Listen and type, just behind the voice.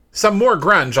Some more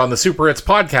grunge on the Super Hits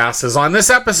podcast, as on this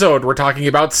episode we're talking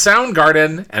about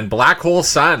Soundgarden and Black Hole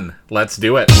Sun. Let's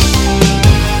do it.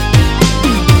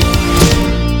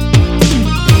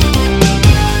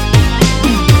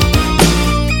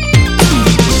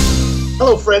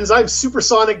 Hello friends, I'm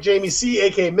Supersonic Jamie C,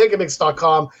 aka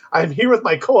Megamix.com. I'm here with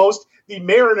my co-host, the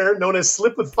Mariner, known as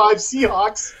Slip with 5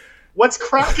 Seahawks. What's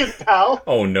cracking, pal?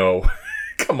 Oh no.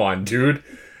 Come on, dude.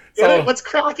 What's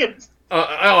cracking?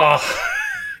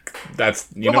 That's,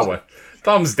 you know what?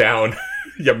 Thumbs down,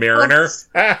 you Mariner.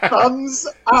 Thumbs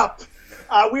up.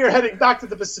 We are heading back to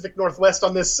the Pacific Northwest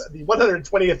on this, the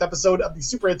 120th episode of the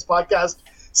Super Hits podcast.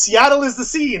 Seattle is the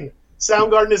scene.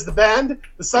 Soundgarden is the band.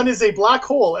 The sun is a black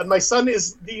hole, and my son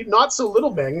is the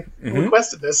not-so-little Meng who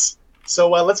requested this. So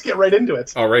let's get right into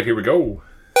it. All right, here we go.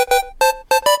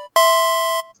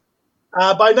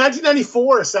 By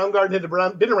 1994, Soundgarden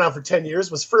had been around for 10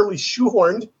 years, was firmly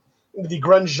shoehorned into the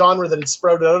grunge genre that had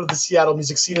sprouted out of the Seattle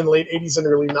music scene in the late 80s and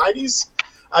early 90s.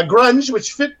 Grunge,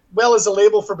 which fit well as a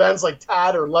label for bands like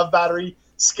Tad or Love Battery,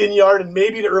 Skin Yard, and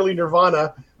maybe the early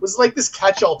Nirvana, was like this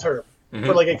catch-all term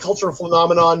for like a cultural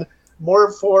phenomenon, more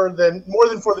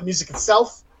than for the music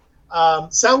itself.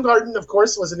 Soundgarden, of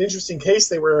course, was an interesting case.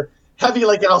 They were heavy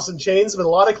like Alice in Chains,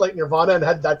 melodic like Nirvana, and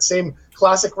had that same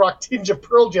classic rock tinge of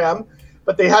Pearl Jam,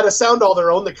 but they had a sound all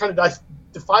their own that kind of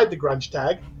defied the grunge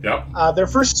tag. Yep. Their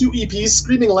first two EPs,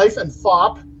 Screaming Life and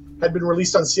Fop, had been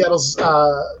released on Seattle's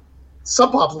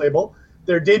Sub Pop label.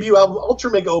 Their debut album, Ultra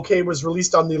Mega OK, was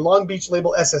released on the Long Beach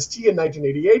label SST in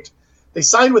 1988. They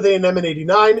signed with A&M in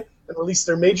 89 and released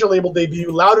their major label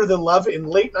debut, Louder Than Love, in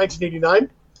late 1989.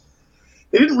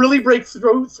 They didn't really break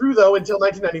through though, until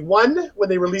 1991, when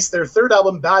they released their third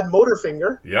album, Bad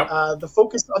Motorfinger. Yep. The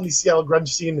focus on the Seattle grunge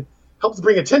scene helped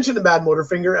bring attention to Bad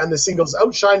Motorfinger, and the singles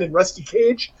Outshine and Rusty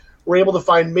Cage were able to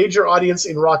find major audience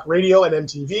in rock radio and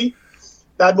MTV.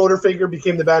 Bad Motorfinger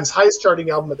became the band's highest charting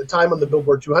album at the time on the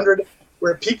Billboard 200,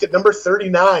 where it peaked at number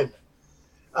 39.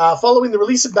 Following the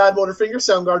release of Bad Motorfinger,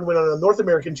 Soundgarden went on a North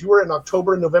American tour in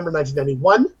October and November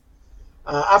 1991.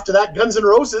 After that, Guns N'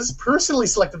 Roses personally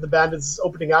selected the band as its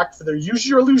opening act for their Use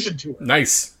Your Illusion tour.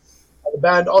 Nice. The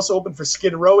band also opened for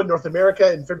Skid Row in North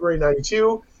America in February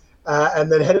 92,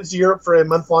 and then headed to Europe for a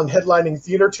month-long headlining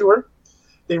theater tour.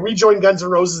 They rejoined Guns N'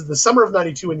 Roses in the summer of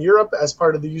 92 in Europe as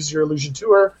part of the Use Your Illusion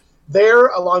tour, there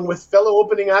along with fellow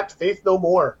opening act Faith No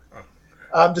More.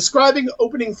 Describing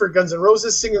opening for Guns N'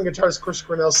 Roses, singer and guitarist Chris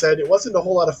Cornell said, "It wasn't a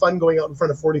whole lot of fun going out in front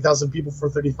of 40,000 people for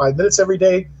 35 minutes every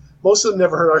day. Most of them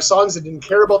never heard our songs and didn't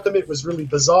care about them. It was really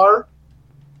bizarre."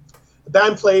 The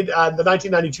band played the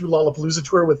 1992 Lollapalooza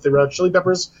tour with the Red Hot Chili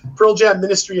Peppers, Pearl Jam,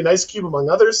 Ministry, and Ice Cube, among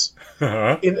others.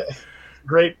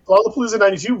 Great. Lollapalooza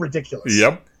 92, ridiculous.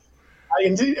 Yep.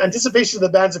 In anticipation of the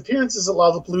band's appearances at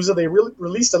Lollapalooza, they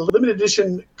released a limited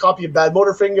edition copy of Bad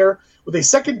Motorfinger with a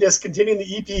second disc containing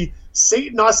the EP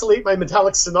Satan Oscillate My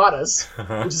Metallic Sonatas,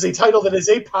 which is a title that is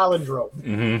a palindrome.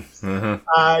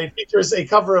 It features a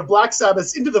cover of Black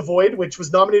Sabbath's Into the Void, which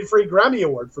was nominated for a Grammy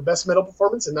Award for Best Metal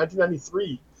Performance in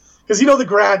 1993. Because you know the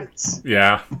Grammys.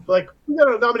 Yeah. Like, we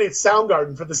gotta nominate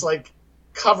Soundgarden for this, like,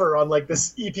 cover on, like,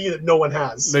 this EP that no one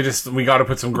has. We got to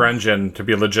put some grunge in to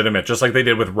be legitimate, just like they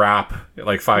did with rap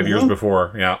like 5 years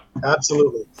before. Yeah.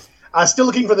 Absolutely. Still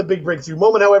looking for the big breakthrough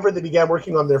moment, however, they began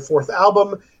working on their fourth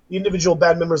album. The individual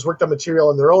band members worked on material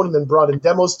on their own and then brought in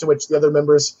demos to which the other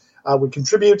members would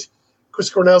contribute. Chris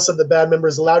Cornell said the band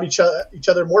members allowed each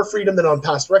other more freedom than on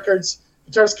past records.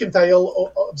 Guitarist Kim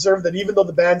Thayil observed that even though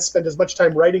the band spent as much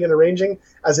time writing and arranging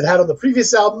as it had on the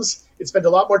previous albums, it spent a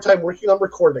lot more time working on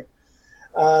recording.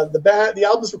 The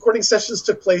album's recording sessions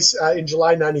took place in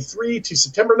July 93 to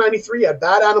September 93 at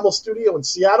Bad Animal Studio in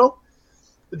Seattle.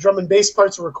 The drum and bass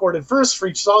parts were recorded first for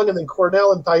each song, and then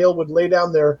Cornell and Thayil would lay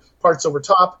down their parts over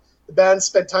top. The band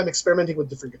spent time experimenting with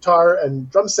different guitar and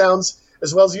drum sounds,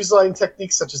 as well as utilizing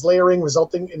techniques such as layering,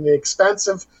 resulting in an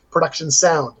expansive production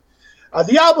sound.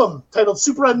 The album, titled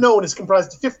Super Unknown, is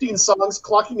comprised of 15 songs,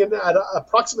 clocking in at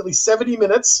approximately 70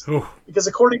 minutes, because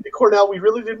according to Cornell, we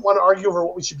really didn't want to argue over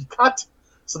what we should be cut,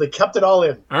 so they kept it all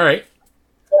in. All right.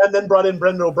 And then brought in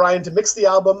Brendan O'Brien to mix the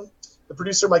album. The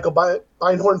producer, Michael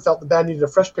Beinhorn, felt the band needed a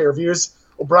fresh pair of ears.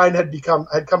 O'Brien had come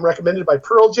recommended by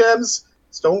Pearl Jam's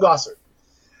Stone Gossard.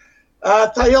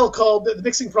 Thayil called the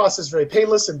mixing process very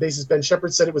painless, and bassist Ben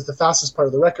Shepherd said it was the fastest part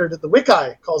of the record. The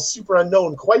Wiki calls Super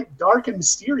Unknown quite dark and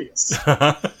mysterious.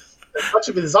 Much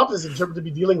of it is often interpreted to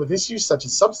be dealing with issues such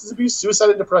as substance abuse, suicide,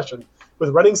 and depression, with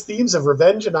running themes of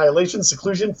revenge, annihilation,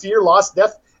 seclusion, fear, loss,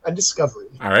 death, and discovery.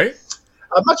 All right.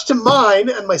 Much to mine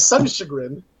and my son's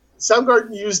chagrin,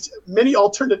 Soundgarden used many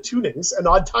alternate tunings and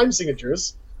odd time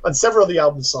signatures on several of the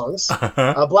album's songs.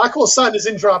 Black Hole Sun is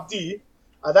in drop D.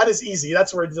 That is easy.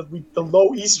 That's where the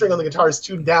low E string on the guitar is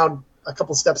tuned down a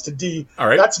couple steps to D. All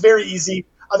right. That's very easy.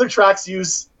 Other tracks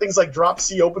use things like drop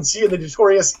C, open C, and the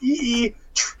notorious EE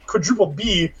quadruple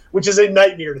B, which is a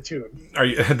nightmare to tune. Are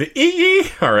you the EE?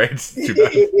 All right. Too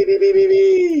bad.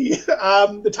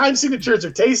 The time signatures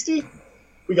are tasty.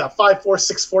 We got 5/4,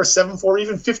 6/4, 7/4,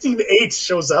 even 15/8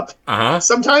 shows up.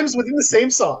 Sometimes within the same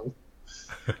song.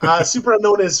 Super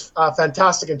Unknown is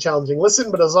fantastic and challenging listen,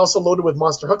 but is also loaded with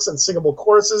monster hooks and singable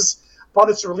choruses. Upon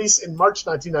its release in March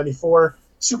 1994,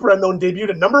 Super Unknown debuted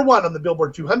at number 1 on the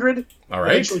Billboard 200. All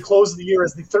right. Eventually closed the year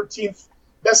as the 13th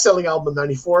best-selling album of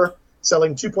 94,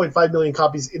 selling 2.5 million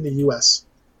copies in the U.S.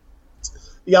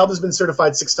 The album has been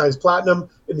certified 6 times platinum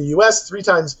in the U.S., 3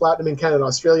 times platinum in Canada and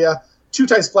Australia, 2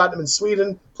 times platinum in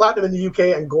Sweden, platinum in the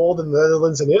UK, and gold in the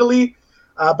Netherlands and Italy.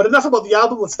 But enough about the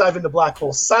album. Let's dive into Black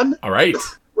Hole Sun. All right.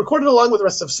 Recorded along with the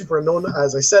rest of Super Unknown,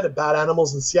 as I said, at Bad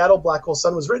Animals in Seattle, Black Hole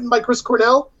Sun was written by Chris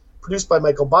Cornell, produced by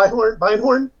Michael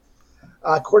Beinhorn.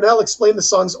 Cornell explained the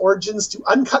song's origins to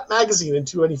Uncut Magazine in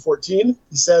 2014.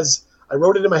 He says, I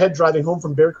wrote it in my head driving home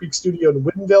from Bear Creek Studio in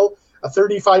Woodinville, a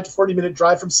 35 to 40-minute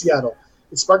drive from Seattle.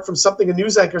 It sparked from something a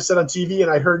news anchor said on TV, and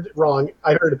I heard wrong.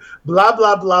 I heard, blah,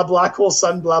 blah, blah, Black Hole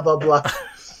Sun, blah, blah, blah.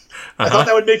 I thought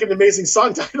that would make an amazing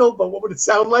song title, but what would it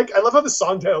sound like? I love how the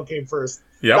song title came first.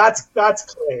 Yep. That's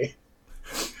Clay.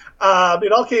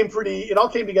 It all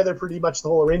came together pretty much, the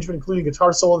whole arrangement, including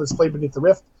guitar solo that's played beneath the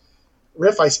riff.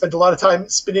 I spent a lot of time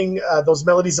spinning those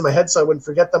melodies in my head so I wouldn't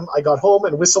forget them. I got home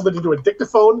and whistled it into a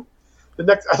dictaphone. I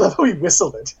love how he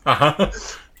whistled it.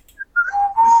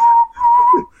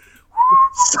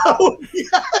 So,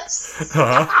 yes.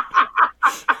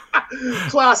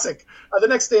 Classic. The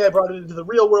next day I brought it into the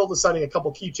real world, assigning a couple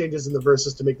key changes in the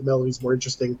verses to make the melodies more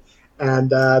interesting. And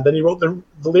then he wrote the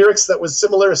lyrics that was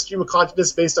similar, a stream of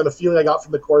consciousness based on a feeling I got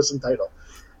from the chorus and title.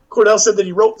 Cornell said that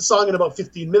he wrote the song in about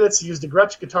 15 minutes. He used a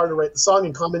Gretsch guitar to write the song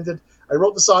and commented, I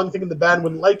wrote the song thinking the band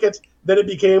wouldn't like it. Then it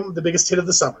became the biggest hit of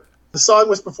the summer. The song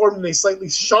was performed in a slightly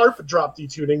sharp drop D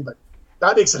tuning, but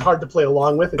that makes it hard to play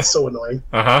along with. It's so annoying.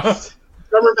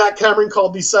 Drummer Matt Cameron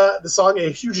called the song a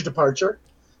huge departure.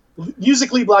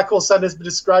 Musically, Black Hole Sun has been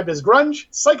described as grunge,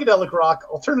 psychedelic rock,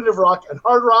 alternative rock, and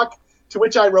hard rock, to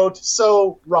which I wrote,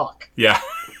 so rock. Yeah.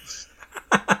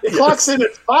 It clocks in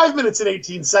at 5 minutes and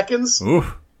 18 seconds.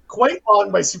 Oof. Quite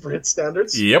long by super hit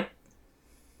standards. Yep. It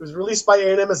was released by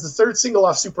A&M as the 3rd single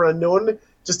off Super Unknown,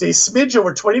 just a smidge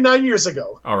over 29 years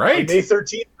ago. All right. On May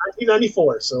 13th,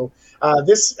 1994. So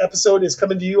this episode is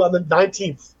coming to you on the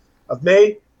 19th of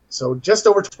May, so just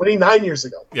over 29 years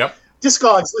ago. Yep.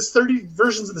 Discogs lists 30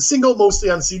 versions of the single, mostly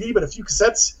on CD, but a few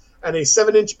cassettes, and a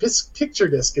 7-inch picture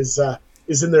disc is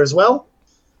in there as well.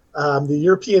 The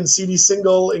European CD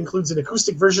single includes an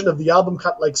acoustic version of the album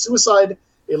cut Like Suicide,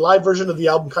 a live version of the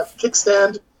album cut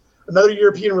Kickstand. Another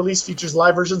European release features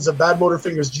live versions of Bad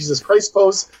Motorfinger's Jesus Christ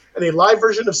Pose, and a live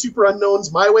version of Super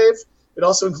Unknown's My Wave. It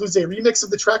also includes a remix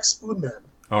of the track Spoon Man.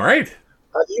 All right.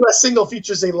 The US single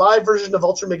features a live version of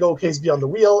Ultra Mega OK's Beyond the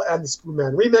Wheel and the Spoon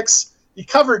Man remix. The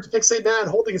cover depicts a man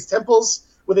holding his temples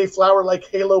with a flower-like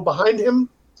halo behind him.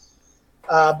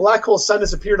 Black Hole Sun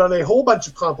has appeared on a whole bunch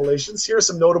of compilations. Here are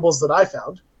some notables that I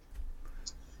found.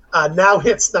 Now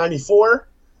Hits 94.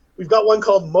 We've got one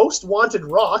called Most Wanted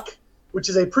Rock, which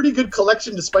is a pretty good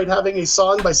collection despite having a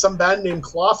song by some band named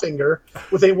Clawfinger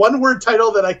with a one-word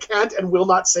title that I can't and will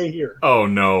not say here. Oh,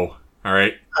 no. All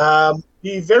right.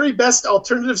 The Very Best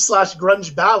Alternative /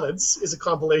 Grunge Ballads is a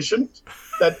compilation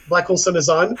that Black Hole Sun is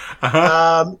on.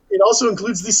 It also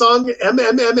includes the song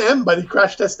MMMM by the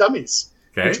Crash Test Dummies,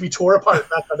 which we tore apart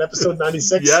back on episode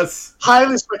 96. Yes.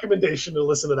 Highest recommendation to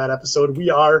listen to that episode.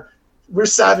 We're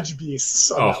savage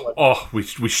beasts on that one. Oh, we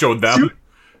showed them.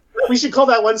 We should call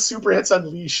that one Super Hits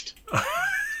Unleashed.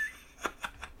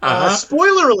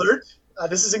 Spoiler alert,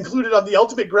 this is included on the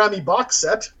Ultimate Grammy box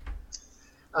set.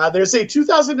 There's a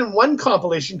 2001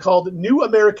 compilation called New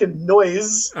American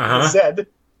Noise, Z,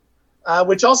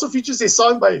 which also features a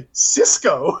song by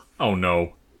Cisco. Oh,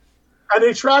 no. And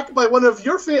a track by one of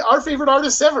our favorite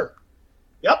artists ever.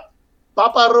 Yep,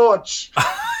 Papa Roach.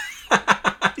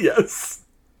 Yes.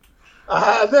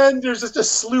 Then there's just a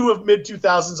slew of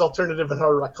mid-2000s alternative and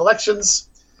hard rock collections.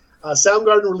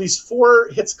 Soundgarden released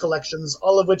 4 hits collections,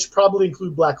 all of which probably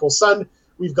include Black Hole Sun.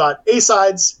 We've got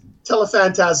A-Sides,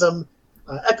 Telephantasm,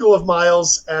 Echo of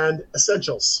Miles, and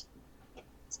Essentials.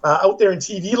 Out there in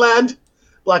TV land,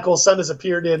 Black Hole Sun has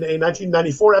appeared in a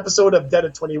 1994 episode of Dead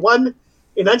at 21,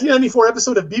 a 1994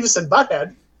 episode of Beavis and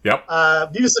Butthead. Yep.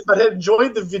 Beavis and Butthead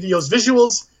enjoyed the video's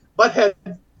visuals. Butthead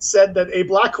said that a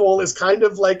black hole is kind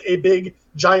of like a big,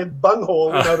 giant bunghole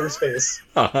in outer space.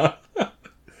 I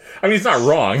mean, he's not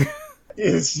wrong.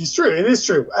 It's true. It is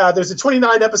true. There's a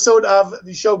 29 episode of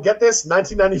the show, get this,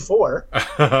 1994,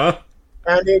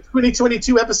 and a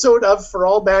 2022 episode of For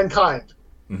All Mankind.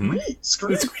 Mm-hmm.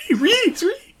 Scream.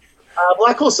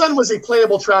 Black Hole Sun was a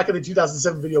playable track in the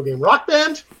 2007 video game Rock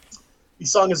Band. The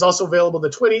song is also available in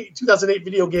the 2008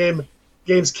 video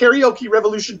games Karaoke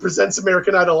Revolution Presents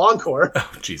American Idol Encore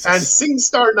Jesus. and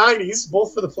SingStar 90s,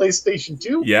 both for the PlayStation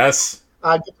 2. Yes.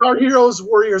 Guitar Heroes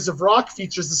Warriors of Rock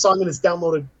features the song in its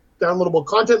downloadable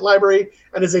content library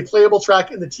and is a playable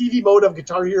track in the TV mode of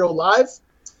Guitar Hero Live.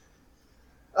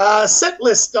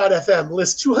 Setlist.fm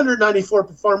lists 294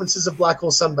 performances of Black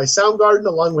Hole Sun by Soundgarden,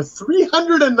 along with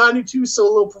 392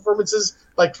 solo performances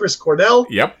by Chris Cornell.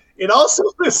 Yep. It also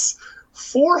lists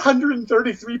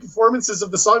 433 performances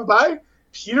of the song by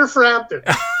Peter Frampton.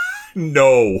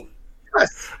 No.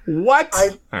 Yes. What?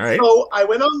 All right. So I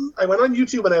went on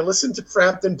YouTube and I listened to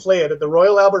Frampton play it at the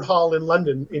Royal Albert Hall in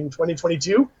London in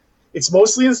 2022. It's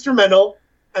mostly instrumental,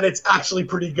 and it's actually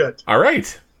pretty good. All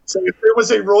right. So if there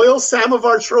was a Royal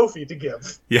Samovar Trophy to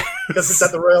give, yeah, because it's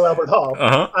at the Royal Albert Hall,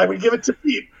 I would give it to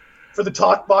Pete for the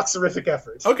talk boxerific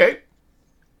effort. Okay.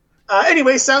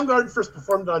 Anyway, Soundgarden first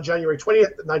performed on January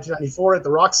 20th, 1994 at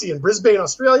the Roxy in Brisbane,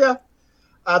 Australia.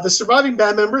 The surviving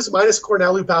band members, minus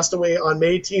Cornell, who passed away on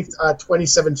May 18th,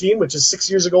 2017, which is 6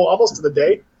 years ago, almost to the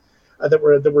day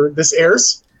that this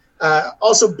airs.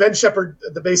 Also, Ben Shepherd,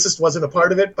 the bassist, wasn't a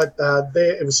part of it, but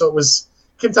it was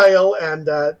Kim Thayil and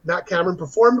Nat Cameron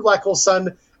performed Black Hole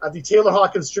Sun at the Taylor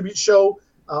Hawkins tribute show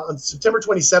on September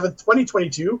 27th,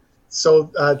 2022. So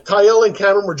Thayil and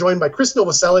Cameron were joined by Chris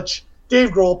Novoselic,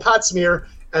 Dave Grohl, Pat Smear,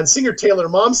 and singer Taylor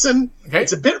Momsen. Okay.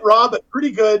 It's a bit raw, but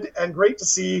pretty good and great to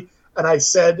see. And I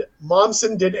said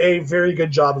Momsen did a very good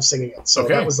job of singing it. So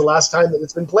that was the last time that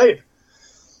it's been played.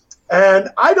 And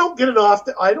I don't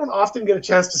often get a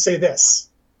chance to say this,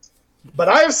 but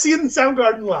I have seen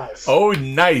Soundgarden live. Oh,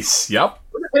 nice. Yep.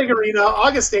 Winnipeg Arena,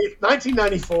 August 8th,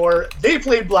 1994. They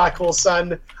played Black Hole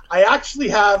Sun. I actually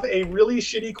have a really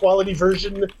shitty quality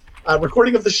version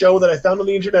recording of the show that I found on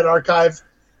the Internet Archive.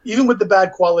 Even with the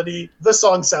bad quality, the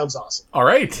song sounds awesome. All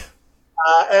right.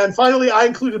 And finally, I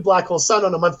included Black Hole Sun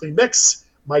on a monthly mix,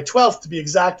 my 12th to be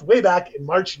exact, way back in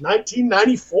March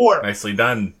 1994. Nicely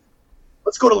done.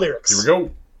 Let's go to lyrics. Here we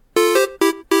go.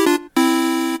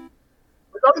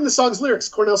 Regarding the song's lyrics,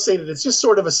 Cornell stated, it's just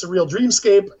sort of a surreal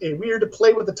dreamscape, a weird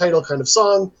play with the title kind of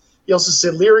song. He also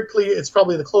said lyrically, it's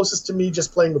probably the closest to me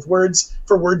just playing with words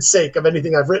for words' sake of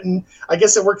anything I've written. I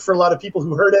guess it worked for a lot of people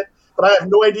who heard it, but I have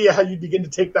no idea how you'd begin to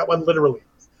take that one literally.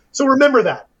 So remember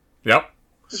that. Yep.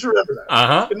 Just remember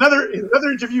that. In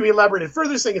another interview, he elaborated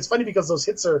further, saying it's funny because those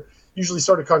hits are usually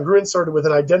sort of congruent, sort of with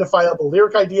an identifiable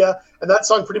lyric idea, and that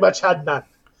song pretty much had none.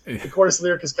 The chorus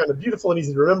lyric is kind of beautiful and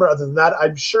easy to remember. Other than that,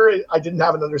 I'm sure I didn't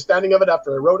have an understanding of it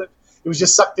after I wrote it. It was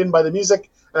just sucked in by the music,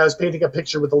 and I was painting a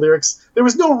picture with the lyrics. There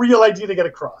was no real idea to get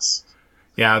across.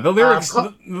 Yeah, the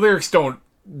lyrics don't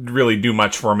really do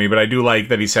much for me, but I do like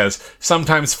that he says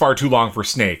sometimes far too long for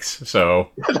snakes. So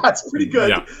that's pretty good.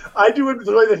 Yeah. I do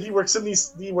enjoy that he works in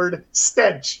the word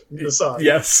stench in the song.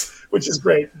 Yes, which is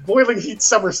great. Boiling heat,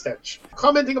 summer stench.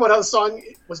 Commenting about how the song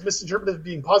was misinterpreted as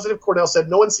being positive, Cornell said,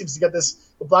 "No one seems to get this.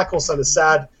 The Black Hole Sun is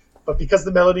sad, but because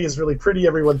the melody is really pretty,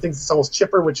 everyone thinks it's almost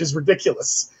chipper, which is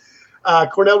ridiculous."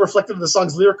 Cornell reflected on the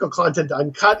song's lyrical content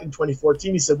uncut in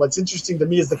 2014. He said, what's interesting to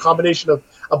me is the combination of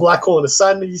a black hole and a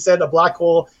sun. He said, a black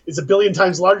hole is a billion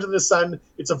times larger than the sun.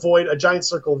 It's a void, a giant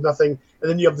circle of nothing. And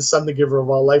then you have the sun, the giver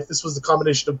of all life. This was the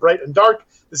combination of bright and dark,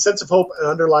 the sense of hope and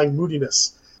underlying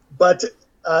moodiness. But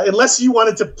unless you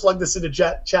wanted to plug this into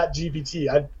Chat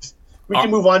GPT, we can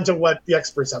move on to what the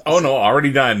experts have to say. Oh, no,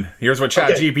 already done. Here's what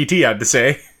Chat GPT had to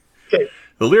say. Okay.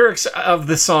 The lyrics of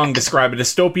the song describe a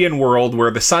dystopian world where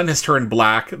the sun has turned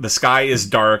black, the sky is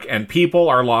dark, and people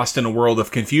are lost in a world of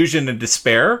confusion and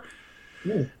despair.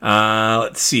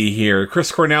 Let's see here.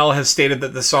 Chris Cornell has stated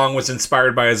that the song was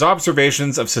inspired by his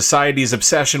observations of society's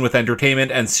obsession with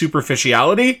entertainment and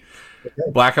superficiality.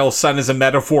 Okay. Black Hole Sun is a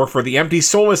metaphor for the empty,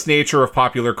 soulless nature of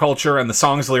popular culture, and the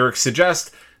song's lyrics suggest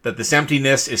that this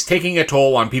emptiness is taking a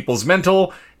toll on people's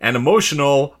mental and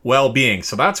emotional well-being.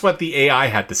 So that's what the AI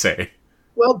had to say.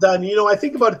 Well done. I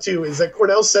think about it too, is that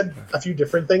Cornell said a few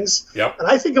different things. Yep. And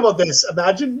I think about this.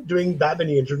 Imagine doing that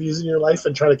many interviews in your life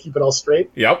and trying to keep it all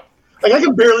straight. Yep. Like, I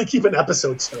can barely keep an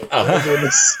episode straight. Doing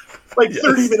this. Like,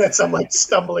 30 minutes, I'm like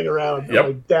stumbling around on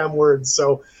like damn words.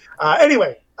 So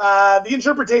anyway, the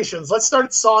interpretations. Let's start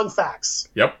at song facts.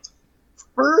 Yep.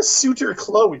 Fursuiter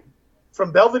Chloe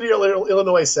from Belvedere,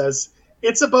 Illinois says,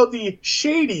 it's about the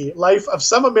shady life of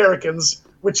some Americans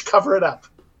which cover it up.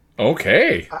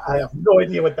 Okay. I have no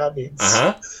idea what that means.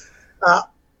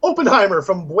 Oppenheimer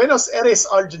from Buenos Aires,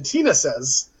 Argentina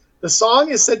says, the song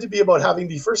is said to be about having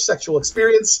the first sexual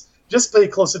experience. Just pay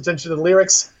close attention to the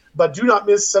lyrics, but do not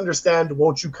misunderstand,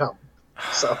 won't you come?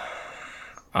 So,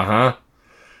 I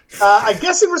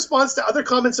guess in response to other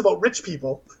comments about rich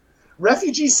people,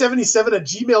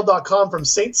 refugee77@gmail.com from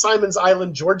St. Simon's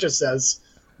Island, Georgia says,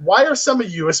 why are some of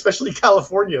you, especially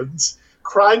Californians,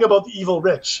 crying about the evil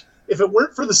rich? If it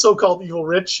weren't for the so-called evil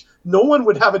rich, no one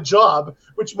would have a job,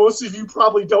 which most of you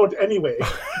probably don't anyway.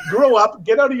 Grow up,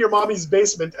 get out of your mommy's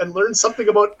basement, and learn something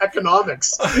about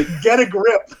economics. Get a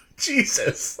grip.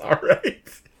 Jesus. All right.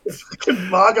 Fucking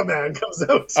MAGA man comes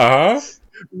out.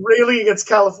 Railing against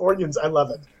Californians. I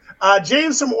love it.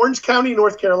 James from Orange County,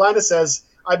 North Carolina says,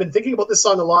 I've been thinking about this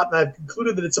song a lot, and I've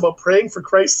concluded that it's about praying for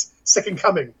Christ's second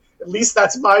coming. At least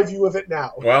that's my view of it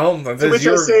now. Well, to which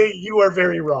I say you are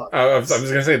very wrong. I was going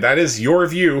to say, that is your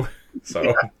view. So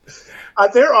yeah.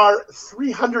 There are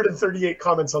 338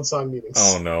 comments on song meanings.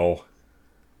 Oh, no.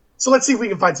 So let's see if we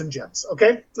can find some gems,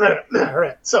 okay? All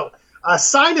right. So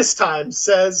Sign is Time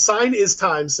says,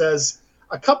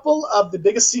 a couple of the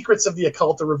biggest secrets of the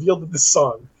occult are revealed in this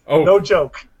song. Oh. No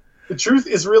joke. The truth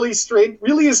is really is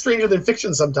stranger than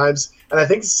fiction sometimes, and I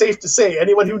think it's safe to say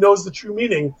anyone who knows the true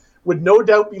meaning would no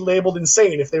doubt be labeled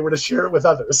insane if they were to share it with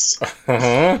others.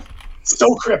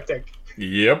 So cryptic.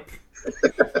 Yep.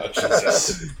 Oh,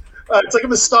 Jesus. It's like a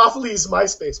Mistopheles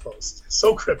MySpace post.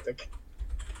 So cryptic.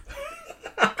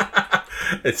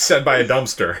 It's said by a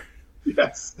dumpster.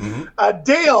 Yes. Mm-hmm.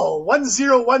 Dale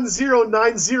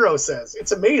 101090 says,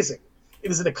 it's amazing. It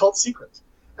is an occult secret.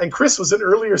 And Chris was an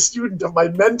earlier student of my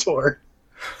mentor.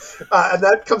 And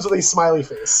that comes with a smiley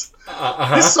face.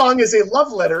 This song is a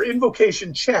love letter,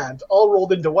 invocation, chant, all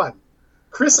rolled into one.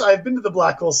 Chris, I've been to the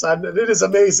Black Hole Sun, and it is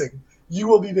amazing. You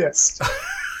will be missed.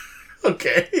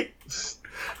 Okay.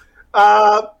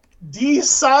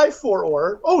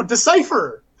 Decipher.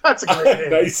 That's a great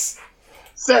name. Nice.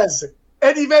 Says,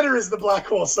 Eddie Vedder is the Black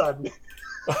Hole Sun.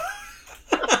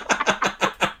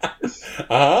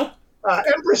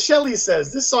 Empress Shelley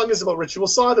says, this song is about ritual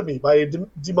sodomy by a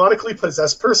demonically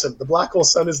possessed person. The Black Hole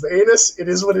Sun is the anus. It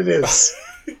is what it is.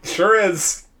 Sure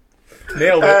is.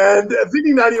 Nailed it. And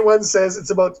Vinny91 says it's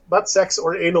about butt sex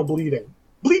or anal bleeding.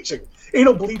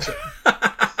 Anal bleaching.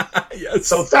 Yes.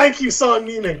 So thank you, Song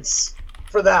Meanings,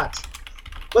 for that.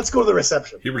 Let's go to the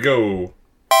reception. Here we go.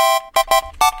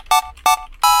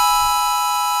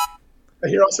 I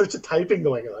hear all sorts of typing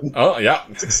going on. Oh, yeah.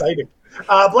 It's exciting.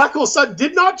 Black Hole Sun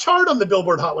did not chart on the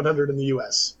Billboard Hot 100 in the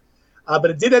U.S., but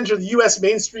it did enter the U.S.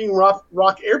 mainstream rock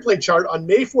airplay chart on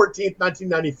May 14th,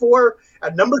 1994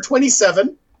 at number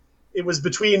 27. It was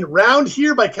between Round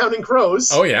Here by Counting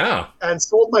Crows. Oh, yeah. And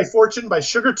Sold My Fortune by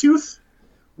Sugartooth.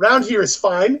 Round Here is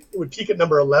fine. It would peak at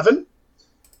number 11.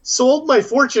 Sold My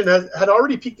Fortune had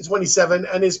already peaked at 27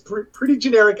 and is pretty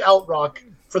generic alt rock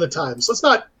for the time. So it's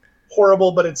not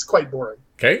horrible, but it's quite boring.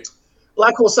 Okay.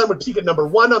 Black Hole Sun would peak at number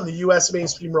 1 on the U.S.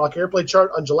 mainstream rock airplay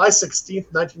chart on July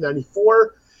 16th,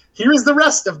 1994. Here is the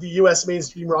rest of the U.S.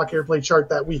 mainstream rock airplay chart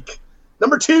that week.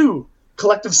 Number 2,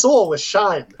 Collective Soul with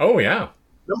Shine. Oh, yeah.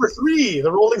 Number 3,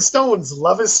 The Rolling Stones,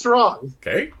 Love is Strong.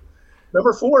 Okay.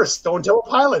 Number 4, Stone Temple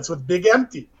Pilots with Big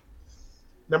Empty.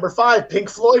 Number 5, Pink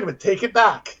Floyd with Take It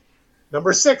Back.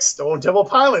 Number 6, Stone Temple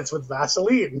Pilots with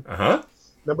Vaseline.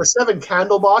 Number 7,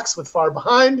 Candlebox with Far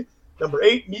Behind. Number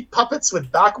 8, Meat Puppets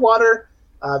with Backwater.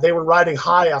 They were riding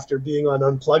high after being on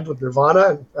Unplugged with Nirvana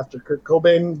and after Kurt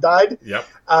Cobain died. Yep.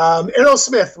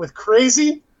 Aerosmith with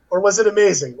Crazy, or was it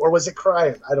Amazing? Or was it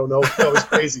Crying? I don't know if that was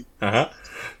Crazy.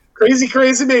 Crazy,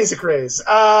 Crazy, Mazy Craze.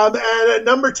 And at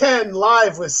number 10,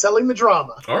 Live with Selling the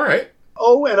Drama. All right.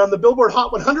 Oh, and on the Billboard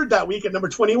Hot 100 that week at number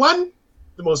 21,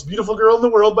 The Most Beautiful Girl in the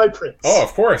World by Prince. Oh,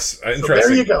 of course. Interesting. So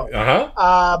there you go.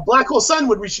 Black Hole Sun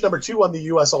would reach number 2 on the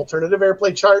U.S. Alternative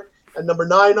Airplay chart and number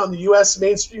 9 on the U.S.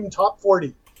 Mainstream Top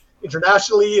 40.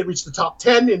 Internationally, it reached the top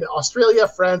 10 in Australia,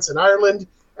 France, and Ireland,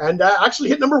 and actually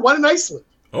hit number 1 in Iceland.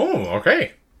 Oh,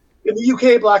 okay. In the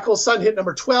UK, Black Hole Sun hit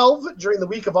number 12 during the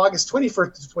week of August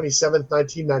 21st to 27th,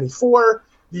 1994.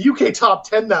 The UK top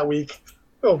 10 that week.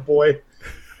 Oh, boy.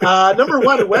 Number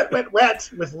 1, Wet, Wet, Wet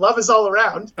with Love Is All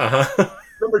Around.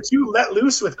 Number 2, Let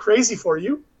Loose with Crazy For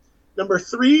You. Number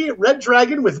 3, Red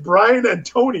Dragon with Brian and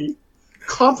Tony.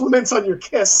 Compliments on Your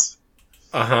Kiss.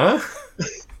 At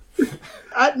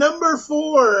number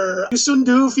 4,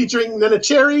 Yusundu featuring Nana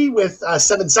Cherry with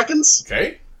 7 Seconds.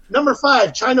 Okay. Number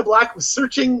 5, China Black with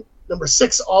Searching. Number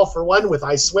 6, All For One with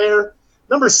I Swear.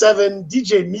 Number 7,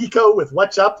 DJ Miko with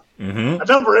What's Up. At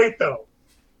number 8, though,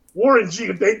 Warren G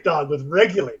and Bait Dog with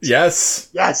Regulate. Yes.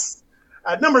 Yes.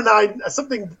 At number 9,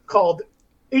 something called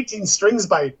 18 Strings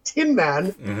by Tin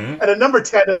Man. And at number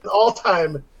 10, an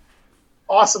all-time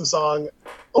awesome song,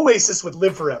 Oasis with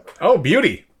Live Forever. Oh,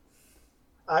 beauty.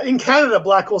 In Canada,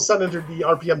 Black Hole Sun entered the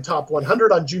RPM Top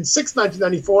 100 on June 6,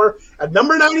 1994 at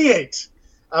number 98,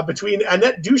 between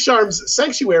Annette Ducharme's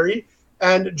Sanctuary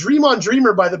and Dream on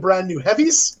Dreamer by the Brand New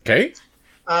Heavies. Okay.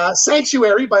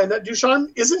 Sanctuary by Annette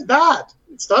Ducharme isn't bad.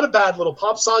 It's not a bad little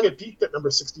pop song. It peaked at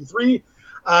number 63.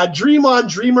 Dream on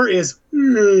Dreamer is... I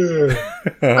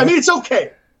mean, it's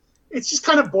okay. It's just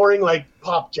kind of boring, like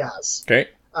pop jazz. Okay.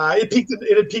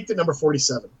 It had peaked at number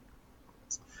 47.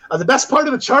 The best part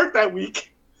of the chart that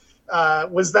week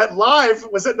was that Live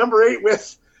was at number 8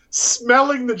 with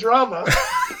Smelling the Drama.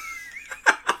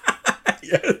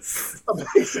 Yes.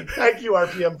 Amazing. Thank you,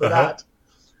 RPM, for that.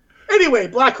 Anyway,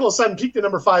 Black Hole Sun peaked at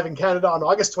number 5 in Canada on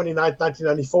August 29th,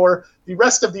 1994. The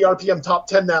rest of the RPM Top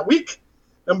 10 that week.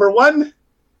 Number 1,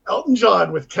 Elton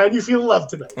John with Can You Feel Love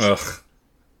Tonight? Ugh.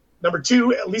 Number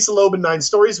 2, Lisa Loeb and 9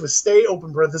 Stories with Stay,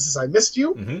 open parenthesis, I Missed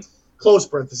You. Mm-hmm. Close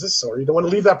parenthesis, sorry. You don't want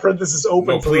to leave that parenthesis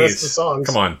open for the rest of the songs.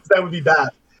 Come on. That would be bad.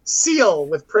 Seal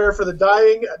with Prayer for the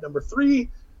Dying at number 3.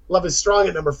 Love is Strong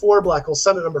at number 4. Black Hole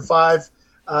Sun at number 5.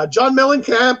 John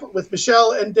Mellencamp with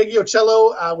Michelle and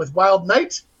Deggiocello with Wild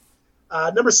Night.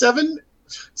 Number 7,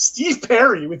 Steve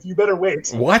Perry with You Better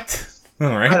Wait. What? All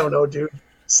right. I don't know, dude.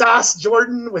 Sass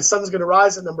Jordan with Sun's Gonna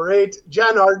Rise at number 8.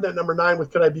 Jan Arden at number 9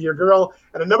 with Could I Be Your Girl.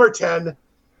 And at number 10,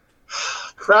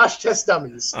 Crash Test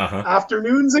Dummies.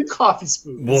 Afternoons and Coffee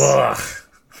Spoons.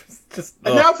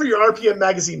 And now for your RPM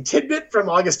Magazine tidbit from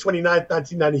August 29th,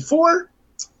 1994.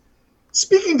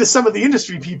 Speaking to some of the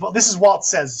industry people, this is Walt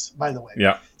Says, by the way.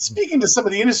 Yeah. Speaking to some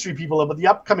of the industry people about the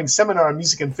upcoming seminar on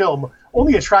music and film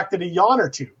only attracted a yawn or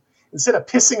two. Instead of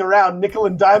pissing around, nickel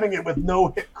and diming it with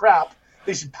no-hit crap,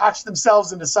 they should patch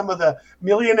themselves into some of the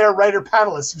millionaire writer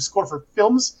panelists who score for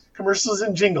films, commercials,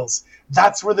 and jingles.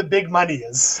 That's where the big money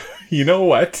is. You know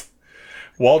what?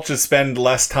 Walt should spend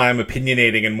less time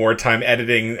opinionating and more time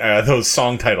editing those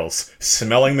song titles.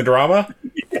 Smelling the Drama?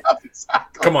 Yeah,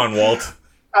 exactly. Come on, Walt.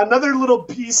 Another little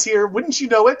piece here. Wouldn't you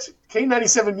know it?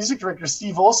 K97 music director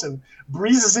Steve Olson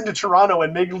breezes into Toronto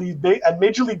and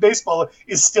Major League Baseball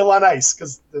is still on ice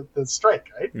because the strike,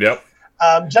 right? Yep.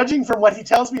 Judging from what he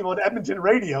tells me about Edmonton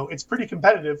radio, it's pretty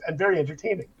competitive and very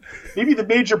entertaining. Maybe the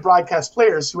major broadcast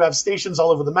players who have stations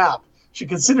all over the map should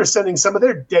consider sending some of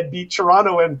their deadbeat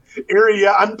Toronto and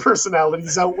area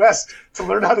unpersonalities out west to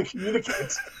learn how to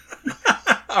communicate.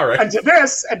 All right. And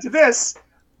to this,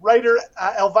 writer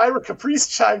Elvira Caprice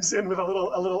chimes in with a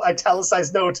little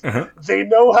italicized note. They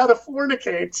know how to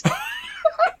fornicate.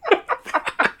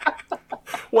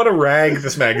 What a rag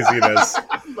this magazine is.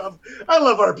 I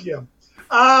love RPM.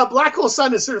 Black Hole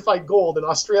Sun is certified gold in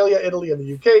Australia, Italy, and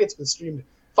the UK. It's been streamed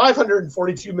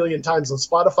 542 million times on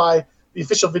Spotify. The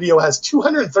official video has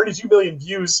 232 million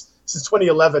views since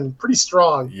 2011. Pretty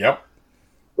strong. Yep.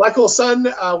 Black Hole Sun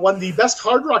won the Best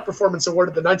Hard Rock Performance Award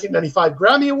at the 1995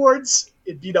 Grammy Awards.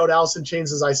 It beat out Alice in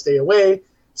Chains' I Stay Away,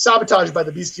 Sabotage by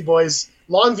the Beastie Boys,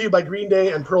 Longview by Green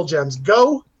Day, and Pearl Jam's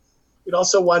Go. It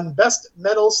also won Best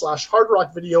Metal/Hard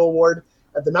Rock Video Award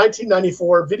at the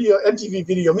 1994 MTV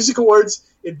Video Music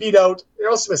Awards. It beat out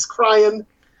Aerosmith's Cryin',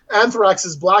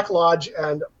 Anthrax's Black Lodge,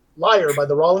 and Liar by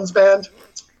the Rollins Band.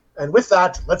 And with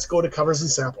that, let's go to covers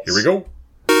and samples. Here we go.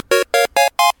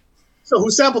 So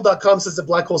WhoSampled.com says that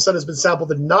Black Hole Sun has been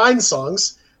sampled in 9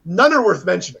 songs. None are worth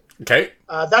mentioning. Okay.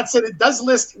 That said, it does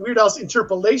list Weird Al's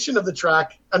interpolation of the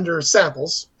track under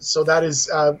samples. So that is,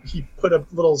 he put a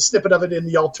little snippet of it in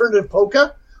the Alternative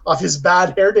Polka off his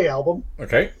Bad Hair Day album.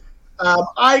 Okay.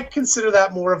 I consider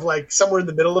that more of like somewhere in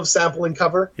the middle of sample and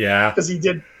cover. Yeah. Because he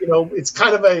did, it's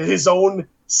kind of his own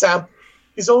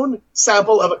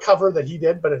sample of a cover that he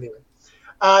did. But anyway,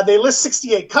 they list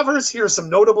 68 covers. Here are some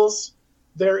notables.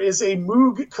 There is a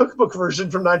Moog cookbook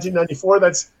version from 1994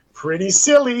 that's pretty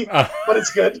silly, but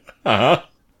it's good.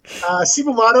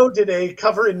 Sibumato did a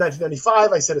cover in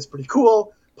 1995. I said it's pretty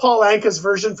cool. Paul Anka's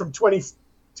version from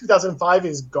 2005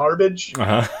 is garbage.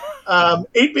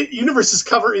 8-Bit Universe's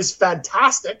cover is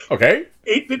fantastic. Okay.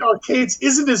 8-Bit Arcades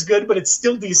isn't as good, but it's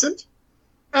still decent.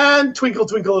 And Twinkle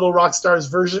Twinkle Little Rock Star's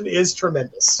version is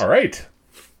tremendous. All right.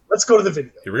 Let's go to the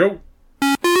video. Here we go.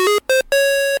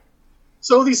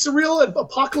 So the surreal and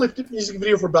apocalyptic music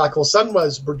video for Black Hole Sun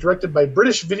was directed by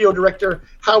British video director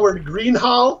Howard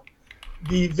Greenhall.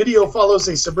 The video follows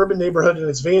a suburban neighborhood and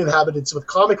its vain inhabitants with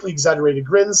comically exaggerated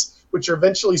grins, which are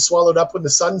eventually swallowed up when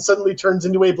the sun suddenly turns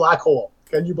into a black hole.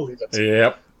 Can you believe it?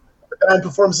 Yep. The band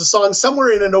performs the song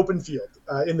somewhere in an open field.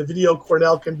 In the video,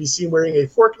 Cornell can be seen wearing a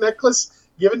fork necklace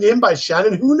given to him by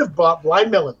Shannon Hoon of Blind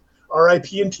Melon.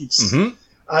 R.I.P. in peace.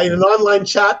 In an online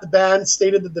chat, the band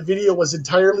stated that the video was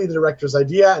entirely the director's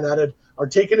idea and added, "Our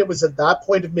take on it was at that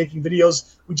point of making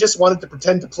videos, we just wanted to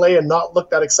pretend to play and not look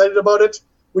that excited about it,"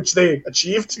 which they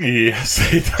achieved. Yes,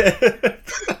 they did.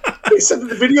 They said that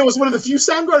the video was one of the few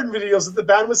Soundgarden videos that the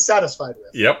band was satisfied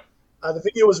with. Yep. The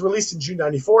video was released in June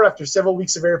 94 after several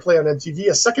weeks of airplay on MTV.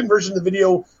 A second version of the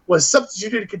video was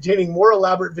substituted, containing more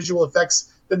elaborate visual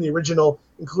effects than the original,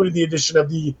 including the addition of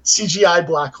the CGI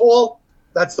black hole.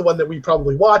 That's the one that we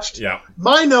probably watched. Yeah.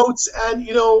 My notes, and,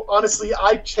 honestly,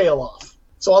 I tail off.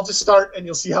 So I'll just start, and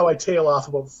you'll see how I tail off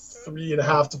about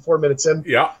 3.5 to 4 minutes in.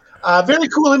 Yeah. Very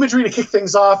cool imagery to kick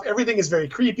things off. Everything is very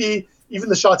creepy. Even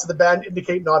the shots of the band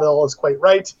indicate not all is quite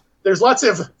right. There's lots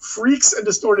of freaks and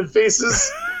distorted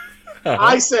faces.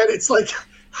 I said it's like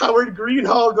Howard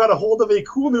Greenhall got a hold of a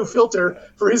cool new filter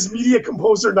for his Media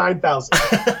Composer 9000.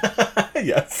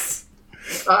 Yes.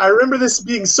 I remember this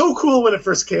being so cool when it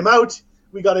first came out.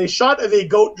 We got a shot of a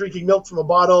goat drinking milk from a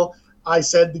bottle. I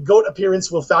said the goat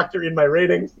appearance will factor in my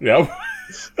rating. Yep.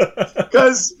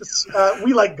 Because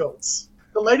we like goats.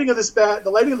 The lighting of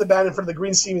the band in front of the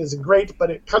green scene isn't great, but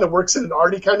it kind of works in an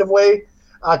arty kind of way.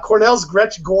 Cornell's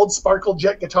Gretsch Gold Sparkle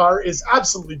Jet guitar is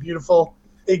absolutely beautiful.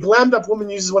 A glammed up woman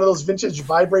uses one of those vintage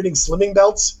vibrating slimming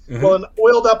belts, while an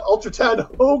oiled up ultra tan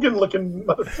Hogan looking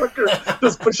motherfucker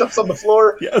does push-ups on the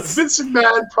floor. Yes. Vince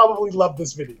McMahon probably loved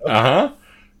this video. Uh-huh.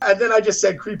 And then I just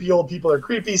said creepy old people are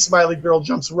creepy, smiley girl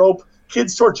jumps rope,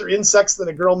 kids torture insects, then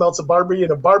a girl melts a Barbie in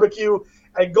a barbecue.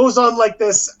 And it goes on like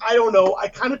this. I don't know. I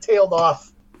kind of tailed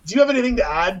off. Do you have anything to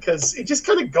add? Because it just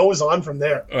kind of goes on from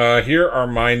there. Here are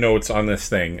my notes on this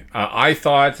thing. I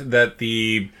thought that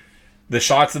the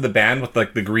shots of the band with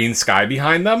like the green sky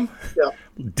behind them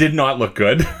did not look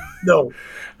good. No.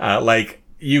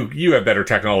 You have better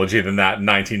technology than that in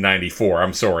 1994.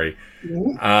 I'm sorry.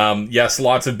 Mm-hmm. Yes,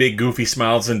 lots of big goofy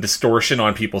smiles and distortion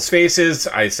on people's faces.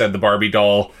 I said the Barbie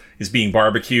doll is being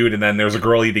barbecued, and then there's a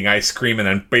girl eating ice cream and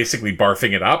then basically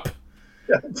barfing it up.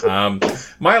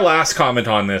 My last comment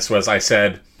on this was I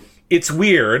said, it's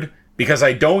weird because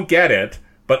I don't get it,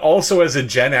 but also as a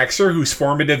Gen Xer whose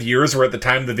formative years were at the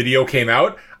time the video came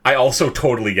out, I also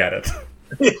totally get it.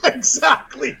 Yeah,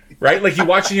 exactly. Right? Like you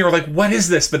watch and you're like, what is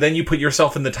this? But then you put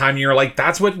yourself in the time and you're like,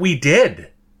 that's what we did.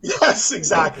 Yes,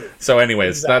 exactly. So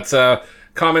anyways, that's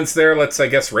comments there. Let's, I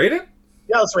guess, rate it?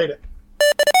 Yeah, let's rate it.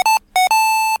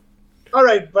 All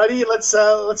right, buddy, let's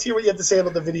hear what you have to say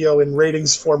about the video in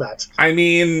ratings format. I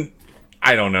mean,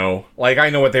 I don't know. Like, I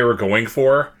know what they were going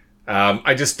for.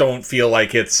 I just don't feel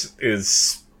like it's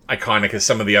as iconic as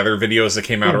some of the other videos that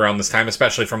came out around this time,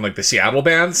 especially from, like, the Seattle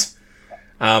bands.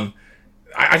 I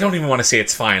don't even want to say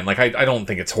it's fine. Like, I don't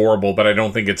think it's horrible, but I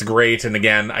don't think it's great. And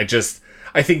again,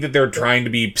 I think that they're trying to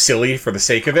be silly for the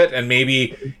sake of it. And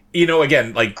maybe,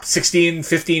 again, like 16,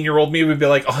 15-year-old me would be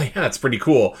like, oh, yeah, it's pretty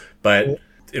cool. But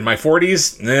in my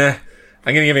 40s, I'm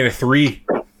going to give it a 3.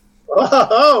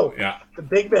 Oh, yeah. The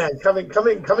big man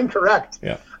coming correct.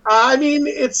 Yeah. I mean,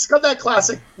 it's got that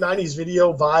classic 90s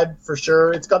video vibe for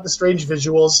sure. It's got the strange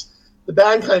visuals. The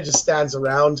band kind of just stands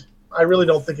around. I really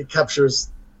don't think it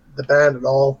captures the band at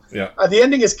all. Yeah. The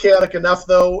ending is chaotic enough,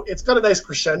 though. It's got a nice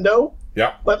crescendo.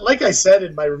 Yeah. But like I said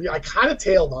in my review, I kind of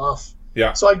tailed off.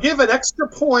 Yeah. So I give an extra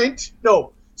point.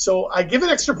 I give an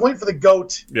extra point for the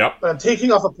goat. Yeah. But I'm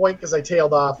taking off a point because I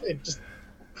tailed off. It just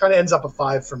kind of ends up a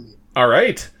 5 for me. All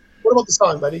right. What about the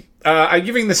song, buddy? I'm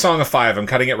giving the song a 5. I'm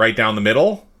cutting it right down the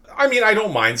middle. I mean, I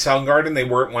don't mind Soundgarden. They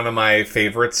weren't one of my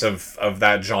favorites of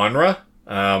that genre.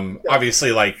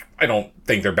 Obviously, like, I don't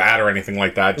think they're bad or anything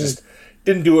like that. Just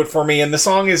didn't do it for me. And the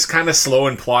song is kind of slow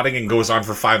and plodding and goes on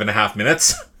for 5.5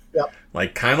 minutes. Yep.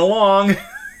 Like, kind of long.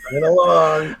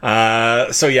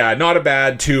 So, yeah, not a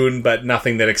bad tune, but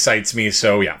nothing that excites me.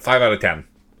 So, yeah, 5 out of 10.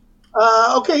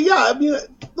 Okay, yeah. I mean,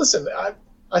 listen,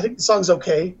 I think the song's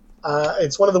okay.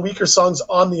 It's one of the weaker songs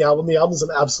on the album. The album's an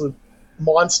absolute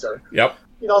monster. Yep.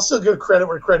 I'll still give credit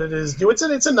where credit is due. It's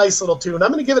a nice little tune.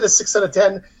 I'm going to give it a 6 out of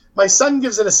 10. My son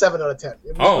gives it a 7 out of 10.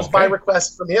 It was by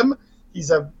request from him.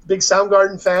 He's a big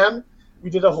Soundgarden fan.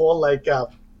 We did a whole like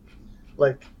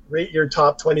rate your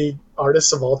top 20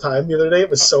 artists of all time the other day. It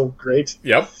was so great.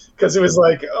 Yep. Because it was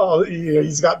like,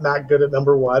 he's got Matt Good at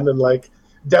number 1 and like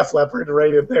Def Leppard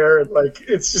right in there, and like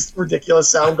it's just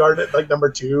ridiculous. Soundgarden at like number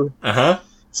 2.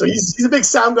 So he's a big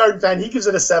Soundgarden fan. He gives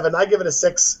it a 7. I give it a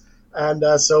 6. And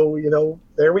so,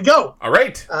 there we go. All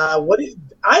right.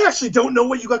 I actually don't know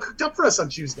what you got cooked up for us on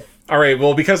Tuesday. All right.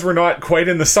 Well, because we're not quite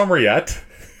in the summer yet.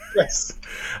 Yes.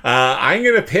 I'm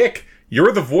going to pick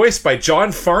You're the Voice by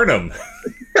John Farnham.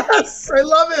 Yes, I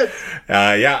love it.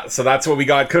 Yeah, so that's what we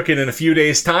got cooking in a few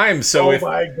days' time. So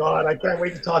my God, I can't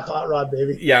wait to talk Hot Rod,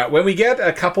 baby. Yeah, when we get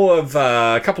a couple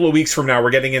of weeks from now,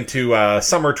 we're getting into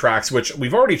summer tracks, which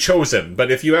we've already chosen.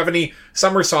 But if you have any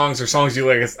summer songs or songs you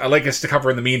like us to cover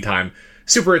in the meantime,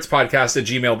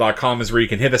 superhitspodcast@gmail.com is where you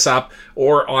can hit us up,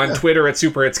 or on Twitter at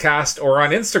superhitscast, or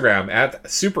on Instagram at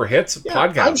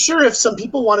superhitspodcast. I'm sure if some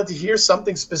people wanted to hear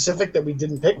something specific that we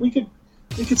didn't pick, we could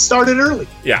start it early.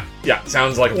 Yeah,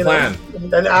 sounds like a plan.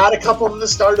 And add a couple to the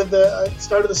start of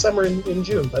the summer in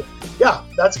June. But yeah,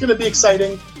 that's going to be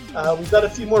exciting. We've got a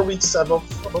few more weeks, about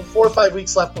 4 or 5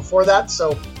 weeks left before that,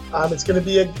 so it's going to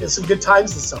be some good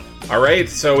times this summer. All right,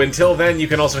 so until then, you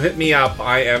can also hit me up.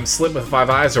 I am Slip with 5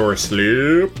 eyes, or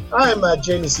Sloop. I'm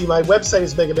Jamie C. My website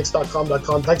is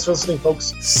megamix.com.com. Thanks for listening,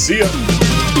 folks. See ya.